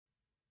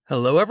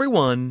Hello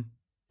everyone!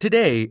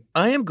 Today,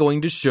 I am going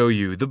to show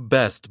you the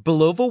best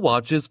Bulova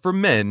watches for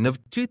men of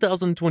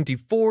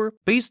 2024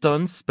 based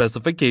on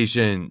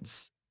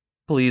specifications.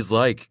 Please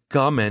like,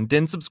 comment,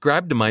 and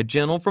subscribe to my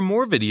channel for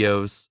more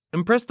videos,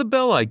 and press the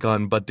bell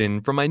icon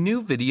button for my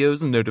new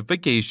videos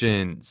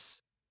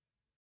notifications.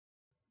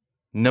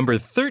 Number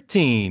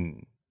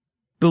 13.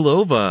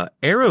 Bulova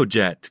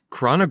Aerojet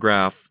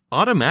Chronograph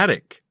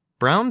Automatic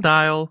Brown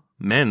Dial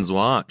Men's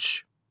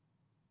Watch.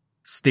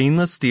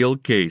 Stainless steel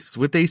case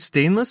with a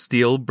stainless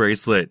steel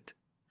bracelet.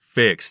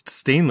 Fixed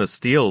stainless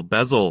steel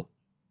bezel.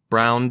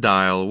 Brown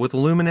dial with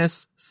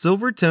luminous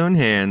silver tone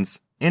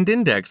hands and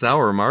index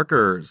hour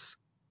markers.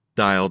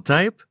 Dial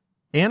type: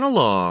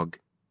 analog.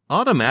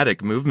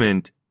 Automatic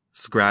movement.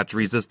 Scratch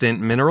resistant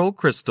mineral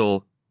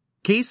crystal.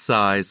 Case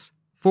size: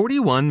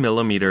 41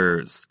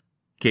 millimeters.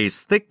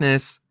 Case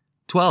thickness: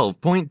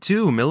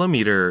 12.2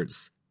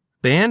 millimeters.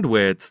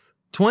 Bandwidth: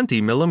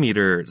 20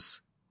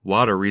 millimeters.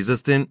 Water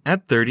resistant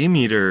at 30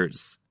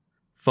 meters.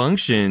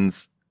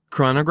 Functions: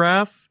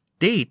 chronograph,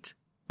 date,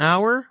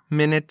 hour,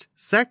 minute,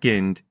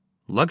 second,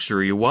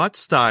 luxury watch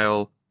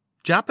style,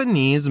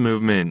 Japanese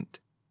movement.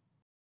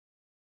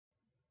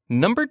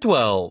 Number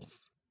 12.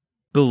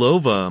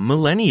 Bulova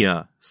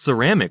Millennia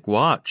Ceramic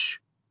Watch.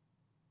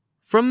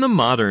 From the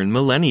modern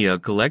Millennia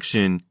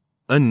collection,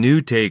 a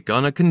new take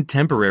on a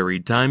contemporary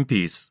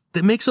timepiece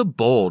that makes a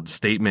bold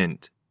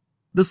statement.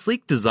 The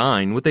sleek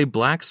design with a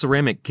black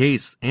ceramic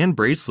case and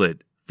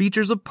bracelet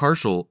features a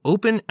partial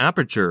open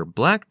aperture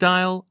black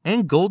dial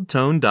and gold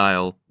tone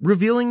dial,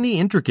 revealing the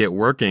intricate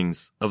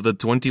workings of the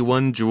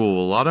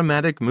 21-jewel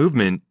automatic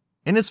movement,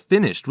 and is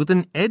finished with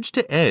an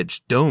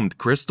edge-to-edge domed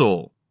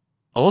crystal.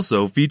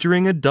 Also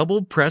featuring a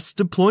double press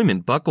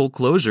deployment buckle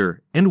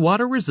closure and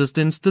water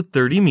resistance to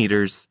 30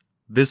 meters,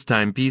 this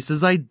timepiece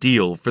is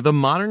ideal for the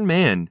modern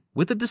man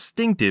with a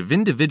distinctive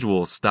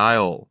individual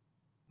style.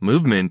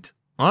 Movement: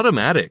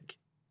 automatic.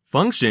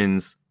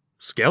 Functions: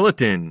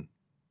 skeleton.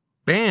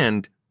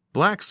 Band: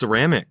 black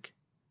ceramic.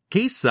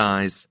 Case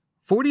size: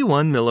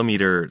 41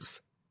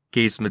 millimeters.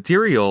 Case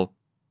material: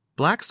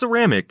 black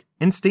ceramic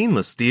and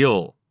stainless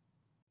steel.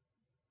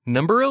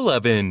 Number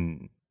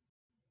 11.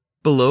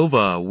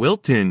 Bulova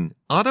Wilton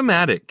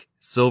Automatic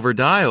Silver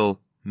Dial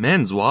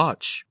Men's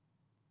Watch.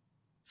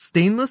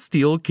 Stainless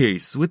steel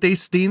case with a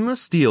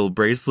stainless steel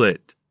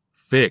bracelet.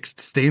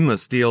 Fixed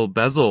stainless steel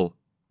bezel.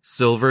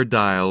 Silver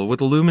dial with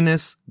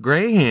luminous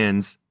gray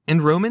hands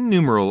and Roman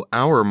numeral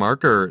hour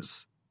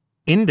markers.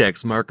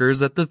 Index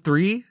markers at the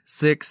 3,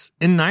 6,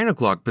 and 9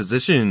 o'clock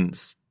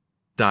positions.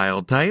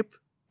 Dial type: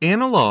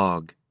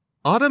 analog.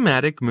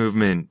 Automatic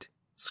movement.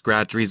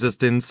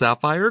 Scratch-resistant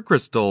sapphire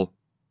crystal.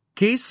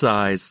 Case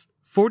size: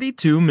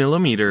 42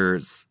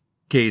 millimeters.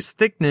 Case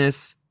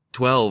thickness: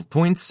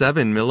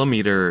 12.7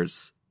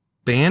 millimeters.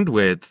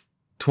 Bandwidth: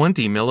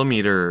 20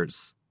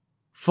 millimeters.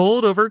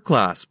 Fold-over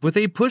clasp with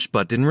a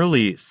push-button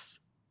release.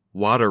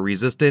 Water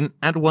resistant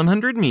at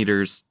 100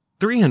 meters,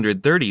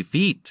 330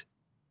 feet.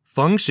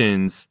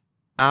 Functions: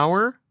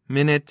 hour,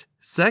 minute,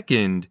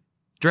 second,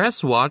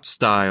 dress watch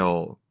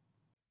style.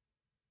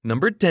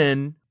 Number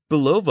 10.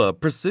 Bulova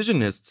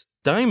Precisionist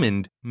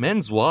Diamond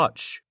Men's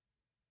Watch.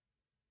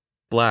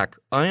 Black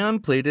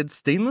ion-plated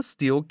stainless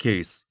steel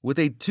case with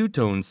a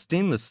two-tone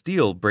stainless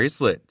steel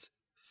bracelet.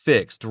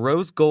 Fixed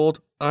rose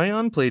gold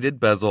ion-plated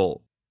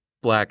bezel.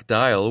 Black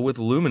dial with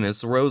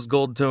luminous rose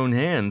gold tone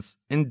hands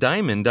and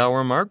diamond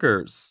hour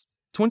markers.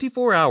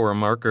 24-hour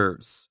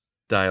markers.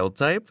 Dial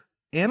type: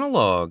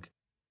 analog.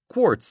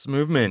 Quartz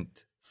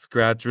movement.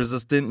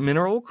 Scratch-resistant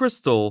mineral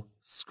crystal.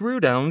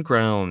 Screw-down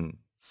crown.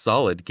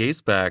 Solid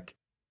case back.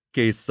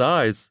 Case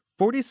size: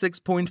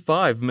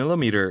 46.5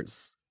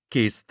 millimeters.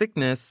 Case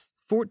thickness: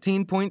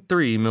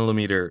 14.3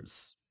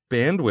 millimeters.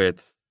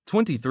 Bandwidth: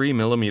 23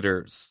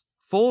 millimeters.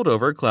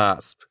 Fold-over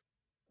clasp.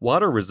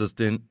 Water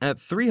resistant at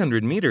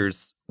 300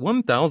 meters,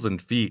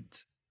 1,000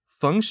 feet.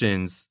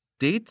 Functions: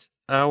 date,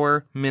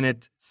 hour,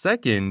 minute,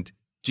 second,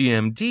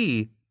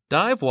 GMT,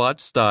 dive watch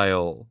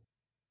style.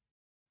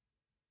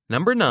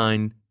 Number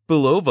 9.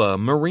 Bulova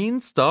Marine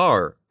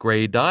Star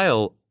Gray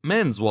Dial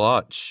Men's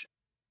Watch.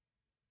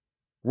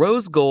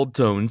 Rose gold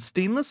tone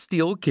stainless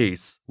steel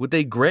case with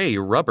a gray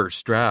rubber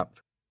strap.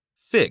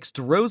 Fixed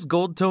rose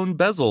gold tone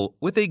bezel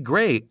with a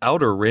gray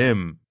outer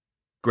rim.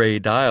 Gray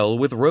dial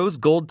with rose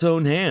gold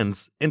tone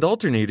hands and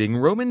alternating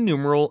Roman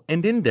numeral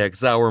and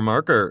index hour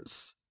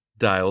markers.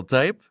 Dial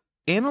type: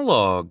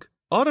 analog.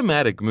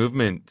 Automatic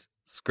movement.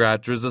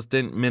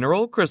 Scratch-resistant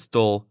mineral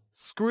crystal.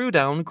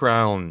 Screw-down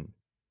crown.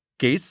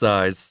 Case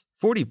size: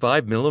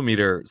 45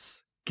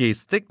 millimeters.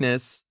 Case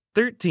thickness: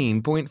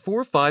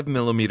 13.45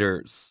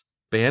 millimeters.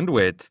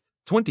 Bandwidth: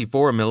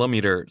 24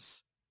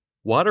 millimeters.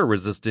 Water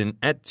resistant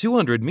at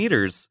 200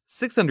 meters,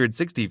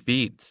 660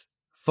 feet.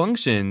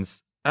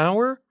 Functions: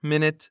 hour,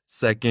 minute,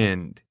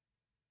 second.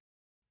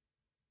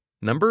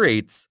 Number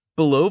 8.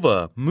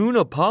 Bulova Moon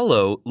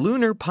Apollo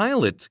Lunar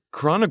Pilot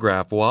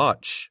Chronograph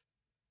Watch.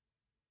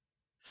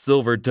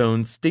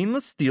 Silver-tone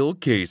stainless steel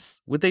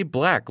case with a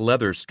black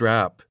leather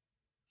strap.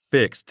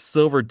 Fixed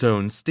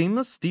silver-tone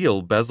stainless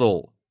steel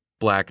bezel.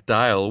 Black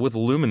dial with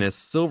luminous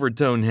silver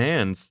tone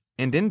hands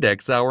and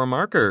index hour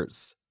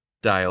markers.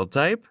 Dial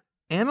type,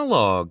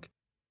 analog.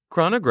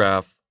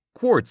 Chronograph,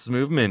 quartz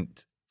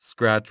movement.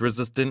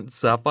 Scratch-resistant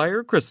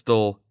sapphire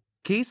crystal.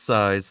 Case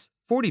size,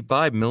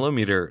 45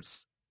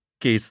 millimeters.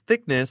 Case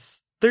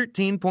thickness,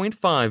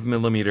 13.5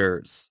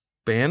 millimeters.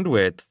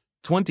 Bandwidth,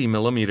 20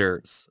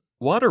 millimeters.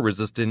 Water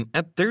resistant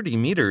at 30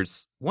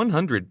 meters,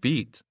 100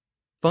 feet.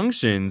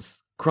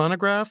 Functions,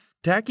 chronograph,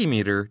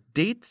 tachymeter,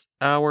 date,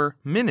 hour,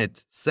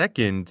 minute,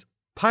 second.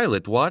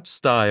 Pilot watch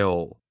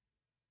style.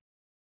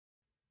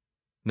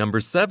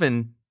 Number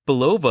 7.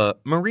 Bulova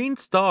Marine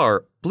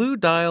Star Blue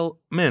Dial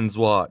Men's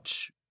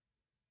Watch.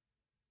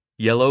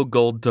 Yellow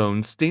gold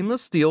tone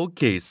stainless steel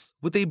case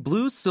with a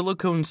blue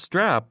silicone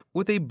strap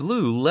with a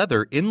blue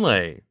leather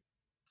inlay.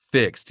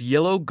 Fixed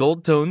yellow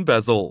gold tone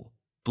bezel.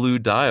 Blue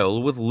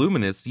dial with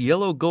luminous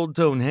yellow gold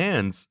tone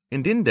hands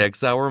and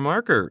index hour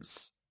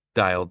markers.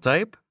 Dial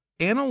type,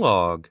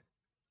 analog.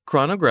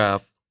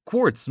 Chronograph,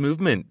 quartz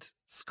movement.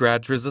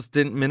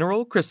 Scratch-resistant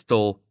mineral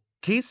crystal.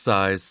 Case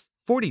size,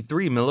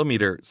 43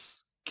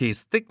 millimeters.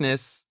 Case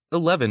thickness,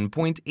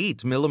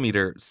 11.8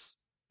 millimeters.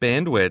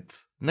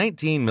 Bandwidth,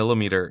 19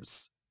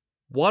 millimeters.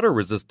 Water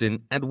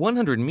resistant at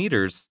 100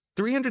 meters,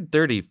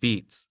 330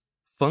 feet.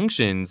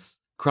 Functions,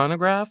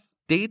 chronograph,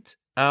 date,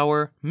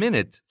 hour,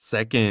 minute,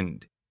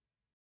 second.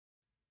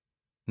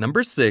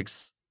 Number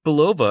 6.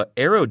 Bulova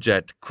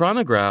Aerojet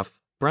Chronograph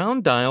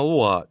Brown Dial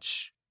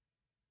Watch.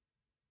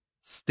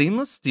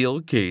 Stainless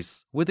steel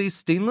case with a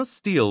stainless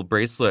steel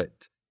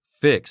bracelet.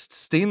 Fixed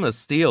stainless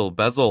steel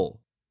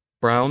bezel.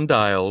 Brown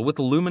dial with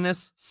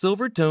luminous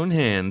silver tone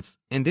hands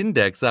and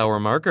index hour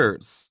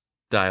markers.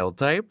 Dial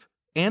type,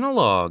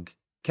 analog.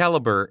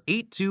 Caliber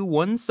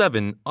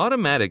 8217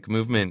 automatic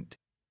movement.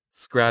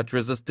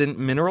 Scratch-resistant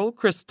mineral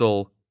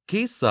crystal.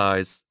 Case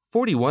size,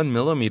 41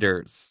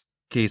 millimeters.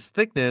 Case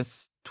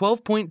thickness,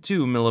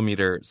 12.2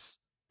 millimeters.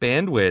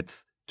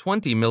 Bandwidth,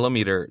 20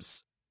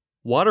 millimeters.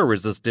 Water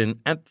resistant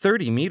at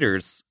 30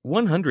 meters,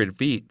 100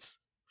 feet.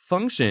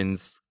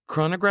 Functions,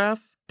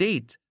 chronograph,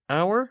 date,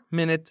 hour,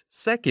 minute,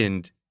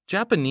 second.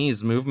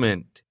 Japanese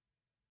movement.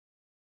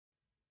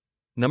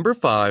 Number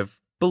 5.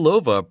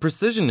 Bulova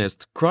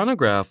Precisionist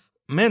Chronograph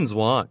Men's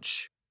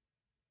Watch.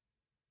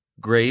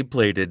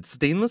 Gray-plated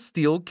stainless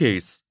steel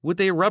case with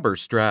a rubber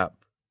strap.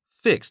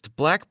 Fixed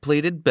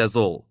black-plated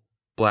bezel.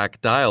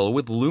 Black dial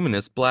with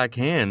luminous black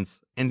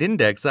hands and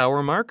index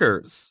hour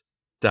markers.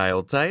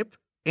 Dial type,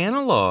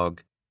 analog.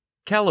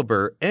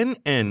 Caliber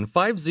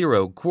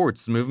NN50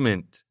 quartz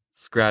movement.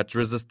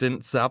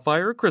 Scratch-resistant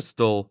sapphire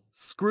crystal.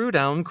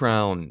 Screw-down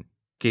crown.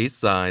 Case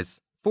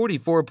size,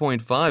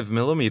 44.5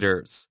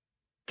 millimeters.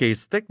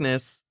 Case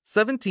thickness,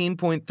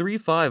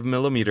 17.35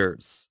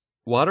 millimeters.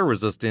 Water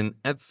resistant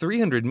at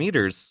 300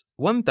 meters,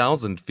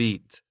 1,000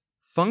 feet.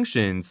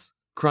 Functions,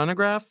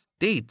 chronograph,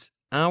 date,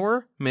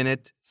 hour,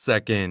 minute,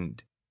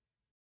 second.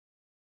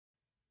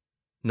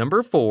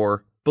 Number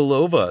 4.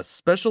 Bulova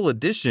Special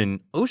Edition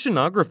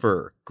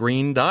Oceanographer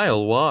Green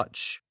Dial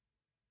Watch.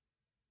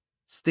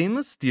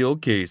 Stainless steel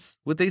case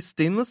with a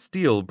stainless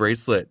steel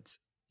bracelet.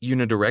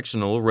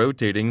 Unidirectional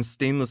rotating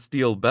stainless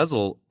steel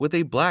bezel with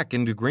a black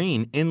and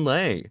green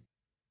inlay.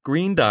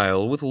 Green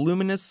dial with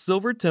luminous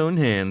silver tone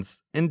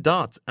hands and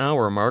dot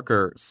hour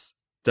markers.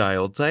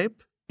 Dial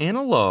type,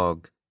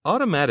 analog.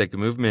 Automatic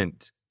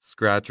movement.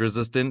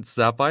 Scratch-resistant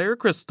sapphire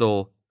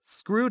crystal.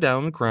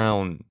 Screw-down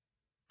crown.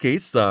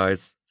 Case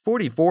size,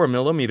 44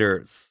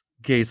 millimeters.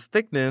 Case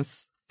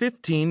thickness,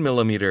 15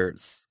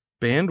 millimeters.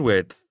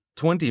 Bandwidth,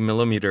 20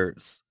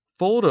 millimeters.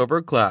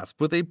 Fold-over clasp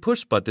with a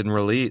push-button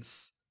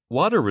release.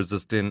 Water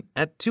resistant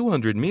at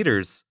 200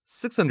 meters,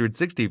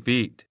 660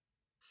 feet.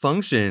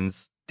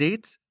 Functions,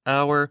 date,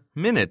 hour,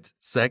 minute,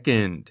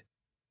 second.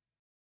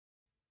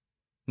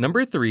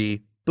 Number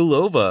 3.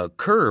 Bulova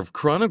Curv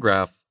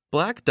Chronograph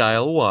Black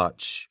Dial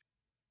Watch.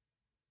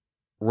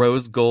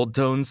 Rose gold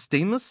tone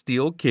stainless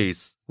steel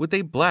case with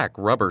a black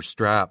rubber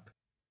strap.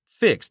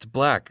 Fixed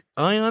black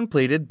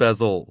ion-plated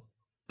bezel.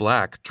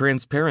 Black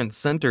transparent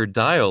center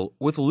dial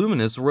with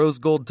luminous rose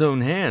gold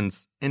tone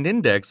hands and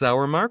index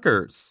hour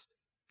markers.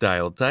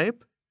 Dial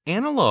type,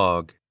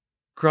 analog.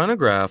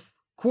 Chronograph,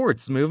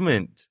 quartz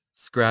movement.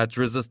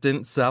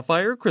 Scratch-resistant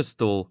sapphire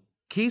crystal.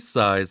 Case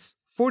size,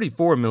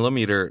 44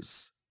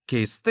 millimeters.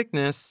 Case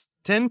thickness,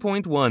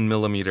 10.1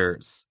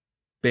 millimeters.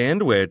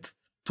 Bandwidth,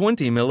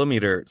 20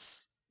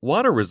 millimeters.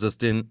 Water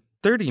resistant,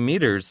 30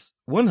 meters,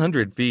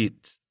 100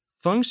 feet.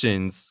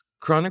 Functions,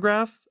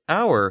 chronograph,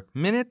 hour,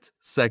 minute,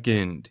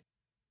 second.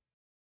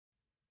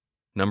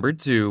 Number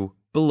 2.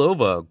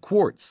 Bulova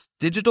Quartz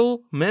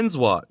Digital Men's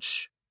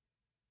Watch.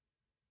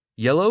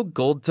 Yellow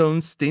gold tone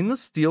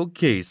stainless steel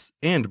case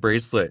and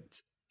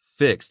bracelet.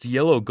 Fixed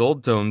yellow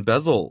gold tone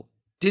bezel.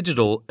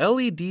 Digital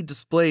LED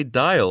display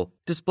dial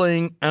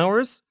displaying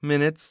hours,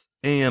 minutes,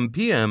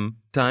 AM/PM,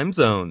 time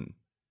zone.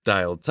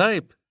 Dial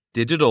type,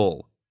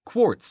 digital.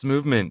 Quartz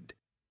movement.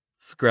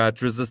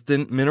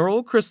 Scratch-resistant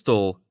mineral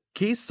crystal.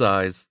 Case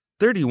size,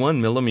 31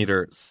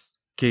 millimeters.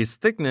 Case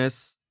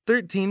thickness,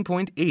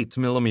 13.8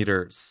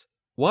 millimeters.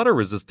 Water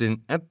resistant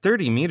at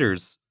 30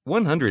 meters,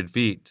 100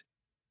 feet.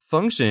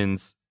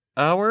 Functions: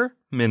 hour,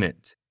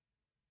 minute.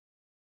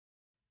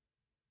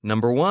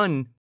 Number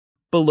 1.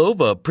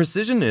 Bulova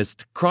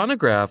Precisionist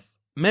Chronograph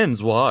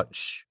Men's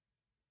Watch.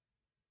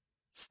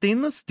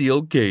 Stainless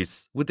steel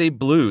case with a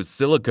blue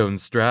silicone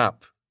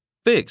strap.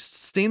 Fixed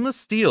stainless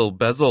steel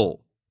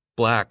bezel.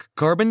 Black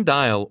carbon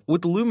dial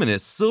with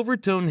luminous silver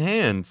tone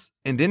hands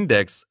and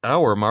index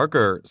hour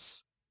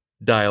markers.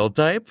 Dial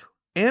type: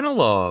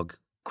 analog.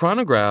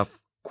 Chronograph: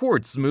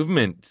 quartz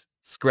movement.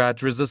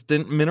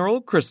 Scratch-resistant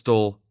mineral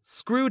crystal.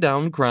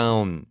 Screw-down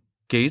crown.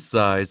 Case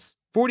size: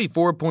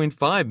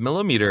 44.5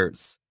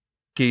 millimeters.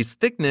 Case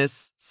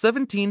thickness: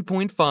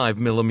 17.5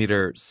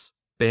 millimeters.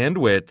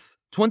 Bandwidth: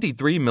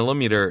 23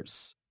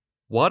 millimeters.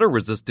 Water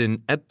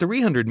resistant at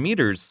 300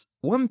 meters,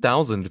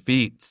 1,000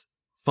 feet.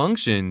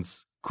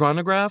 Functions: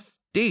 chronograph,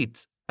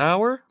 date,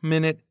 hour,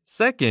 minute,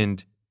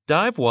 second,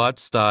 dive watch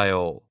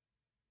style.